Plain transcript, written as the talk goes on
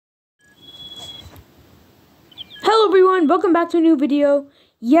everyone, welcome back to a new video.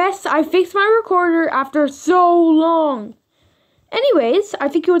 Yes, I fixed my recorder after so long. Anyways, I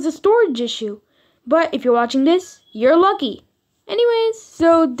think it was a storage issue. But if you're watching this, you're lucky. Anyways,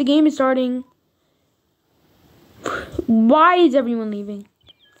 so the game is starting. Why is everyone leaving?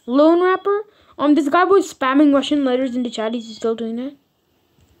 Lone Rapper? This guy was spamming Russian letters in the chat. Is he still doing that?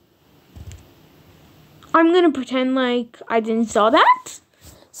 I'm gonna pretend like I didn't saw that.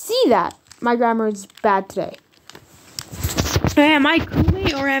 See that. My grammar is bad today. Am I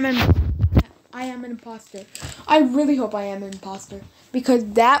crewmate or I am an imposter? I really hope I am an imposter because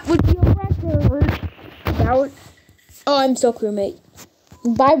that would be a record. Oh, I'm still crewmate.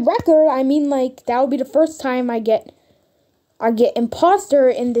 By record, I mean like that would be the first time I get imposter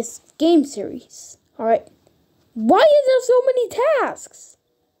in this game series. All right. Why is there so many tasks?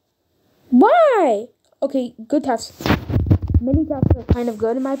 Why? Okay, good tasks. Many tasks are kind of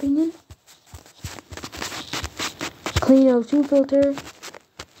good in my opinion. Clean O2 filter.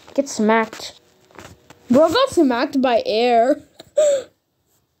 Get smacked. Bro got smacked by air.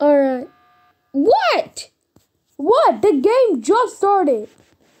 Alright. What? What? The game just started.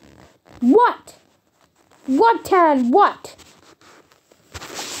 What? What, Tan? What?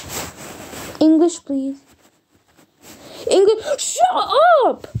 English, please. English. Shut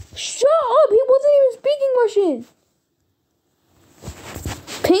up! Shut up! He wasn't even speaking Russian.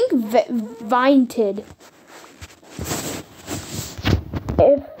 Pink Vinted.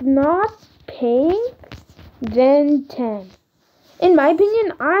 If not pink, then 10. In my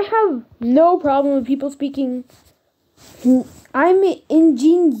opinion, I have no problem with people speaking. I'm an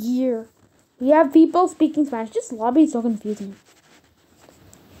engineer. We have people speaking Spanish. This lobby is so confusing.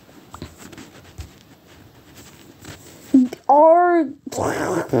 I'm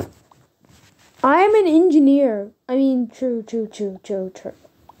an engineer. I mean, true.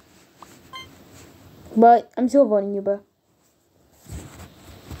 But I'm still voting you, bro.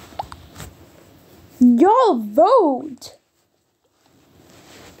 Y'all vote.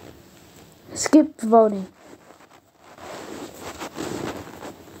 Skip voting.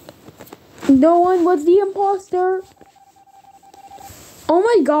 No one was the imposter. Oh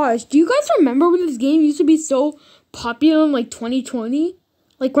my gosh. Do you guys remember when this game used to be so popular in like 2020?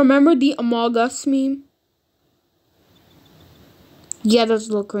 Like remember the AmongUs meme? Yeah, that's a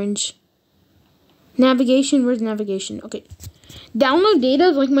little cringe. Navigation, where's navigation? Okay. Download data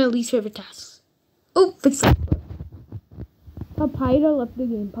is like my least favorite task. Oh, fix that. Papaya left the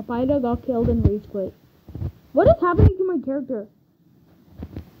game. Papaya got killed and rage quit. What is happening to my character?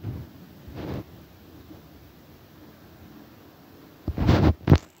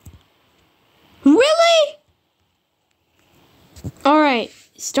 Really? Alright,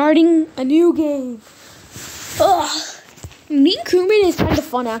 starting a new game. Ugh. Being crewmate is kind of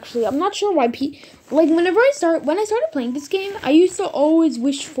fun actually. I'm not sure why when I started playing this game, I used to always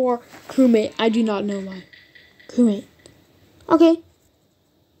wish for crewmate. I do not know why. Crewmate. Okay.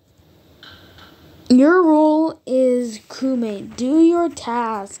 Your role is crewmate. Do your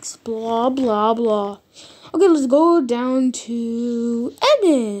tasks. Blah, blah, blah. Okay, let's go down to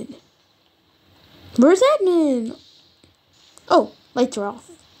admin. Where's admin? Oh, lights are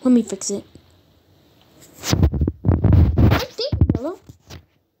off. Let me fix it. Hello?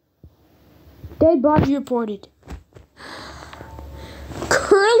 Dead body reported.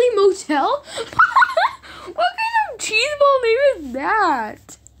 Curly Motel? What kind of cheeseball name is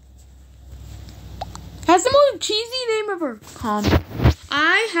that? That's the most cheesy name ever.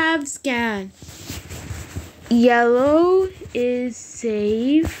 I have scan. Yellow is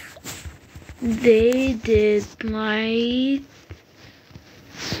safe. They did light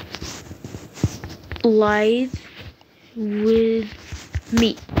with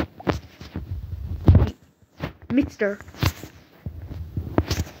me. Mister.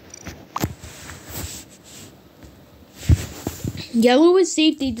 Yellow is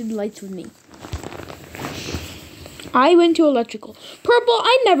safe, they did lights with me. I went to electrical. Purple,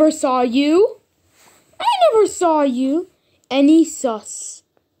 I never saw you. Any sus.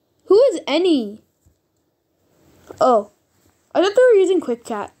 Who is any? Oh. I thought they were using quick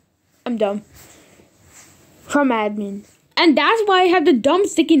chat. I'm dumb. From admin. And that's why I have the dumb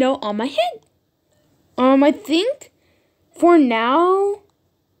sticky note on my head. I think for now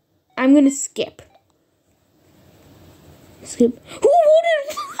I'm gonna skip. Skip. Who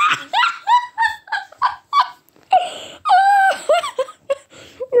voted?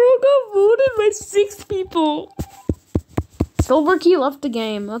 Bro got voted by 6 people. Silver key left the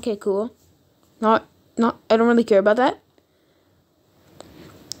game. Okay, cool. Not. I don't really care about that.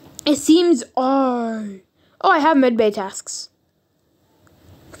 It seems Oh, I have medbay tasks.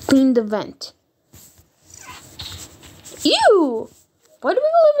 Clean the vent. Ew! Why do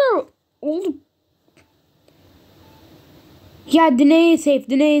people live in our old... Yeah, Danae is safe.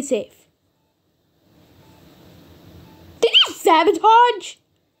 Danae is safe. Did you sabotage?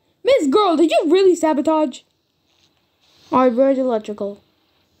 Miss Girl, did you really sabotage? Alright, where's electrical?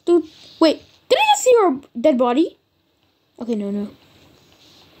 Dude, wait. Did I just see her dead body? Okay, no.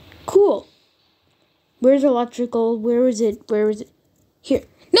 Cool. Where's electrical? Where is it? Where is it? Here.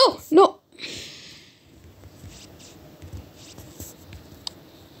 No!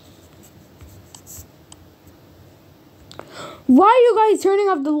 Why are you guys turning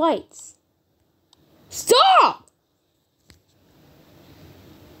off the lights? Stop!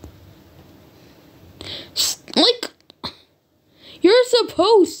 Like, you're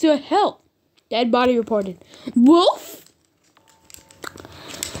supposed to help. Dead body reported. Wolf?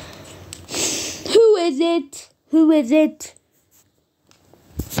 Who is it? Who is it?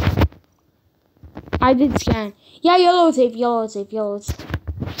 I did scan. Yeah, yellow is safe. Yellow is safe. Yellow is safe.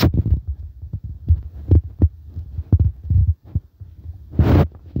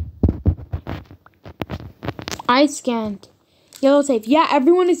 I scanned. Yellow safe. Yeah,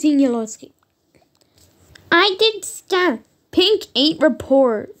 everyone is seeing yellow safe. I did scan. Pink ain't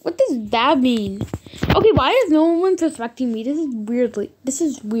report. What does that mean? Okay, why is no one suspecting me? This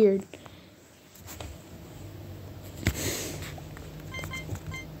is weird.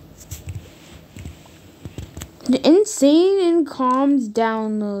 The insane and calms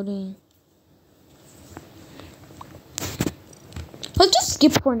downloading. Let's just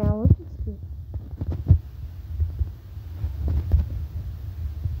skip for now.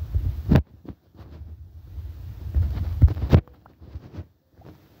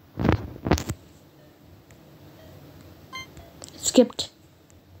 Skipped.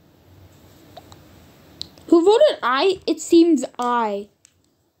 Who voted I? It seems I.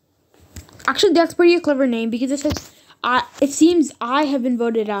 Actually, that's pretty a clever name because it says I. It seems I have been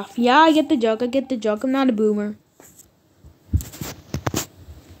voted off. Yeah, I get the joke. I'm not a boomer.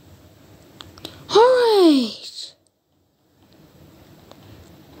 Alright.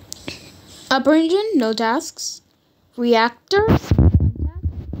 Upper engine, no tasks. Reactor.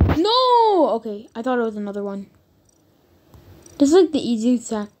 No! Okay, I thought it was another one. This is like the easiest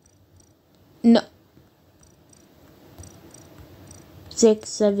task. No. 6,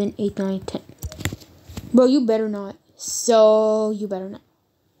 7, 8, 9, 10. Bro, you better not. You better not.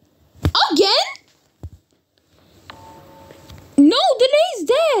 Again? No, Danae's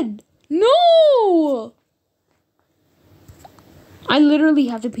dead. No. I literally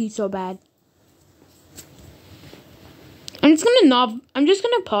have to pee so bad. I'm just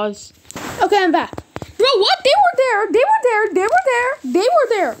gonna pause. Okay, I'm back. Bro, what? They were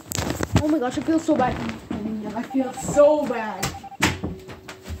there. Oh my gosh, I feel so bad. I feel so bad.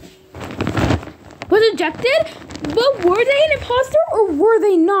 Was ejected? But were they an imposter or were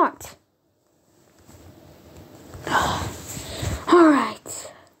they not?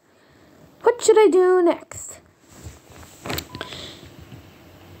 Alright. What should I do next?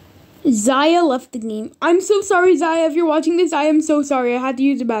 Zaya left the game. I'm so sorry, Zaya. If you're watching this, I am so sorry. I had to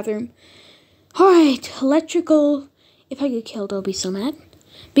use the bathroom. Alright, electrical. If I get killed, I'll be so mad.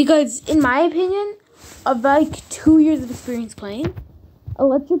 Because, in my opinion, of like 2 years of experience playing,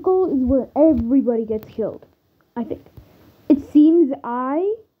 electrical is where everybody gets killed. I think. It seems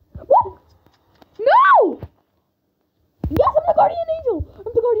I... What? No! Yes, I'm the guardian angel!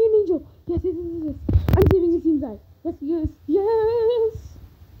 Yes. I'm saving it seems I. Yes.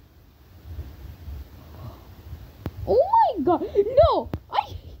 Oh my god. No!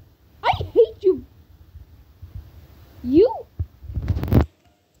 I hate you. You?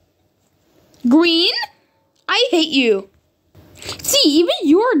 Green? I hate you. See, even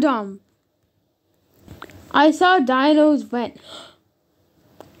you're dumb. I saw dinos vent.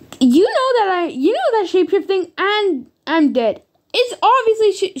 You know that shapeshifting and I'm dead. It's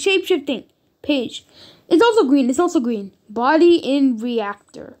obviously shapeshifting. Page. It's also green. Body in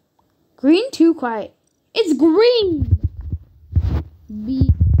reactor. Green too quiet. It's green. B.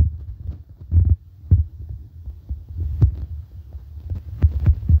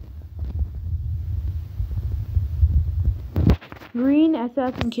 Green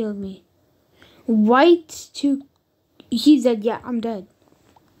SF and killed me. White to... He said, yeah, I'm dead.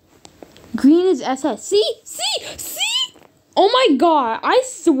 Green is SS. See? Oh my god, I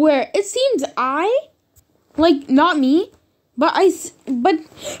swear. It seems I... Like, not me. But It's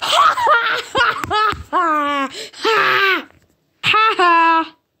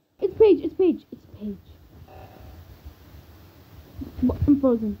Paige. I'm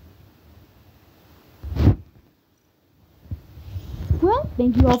frozen. Well,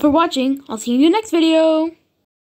 thank you all for watching. I'll see you in the next video.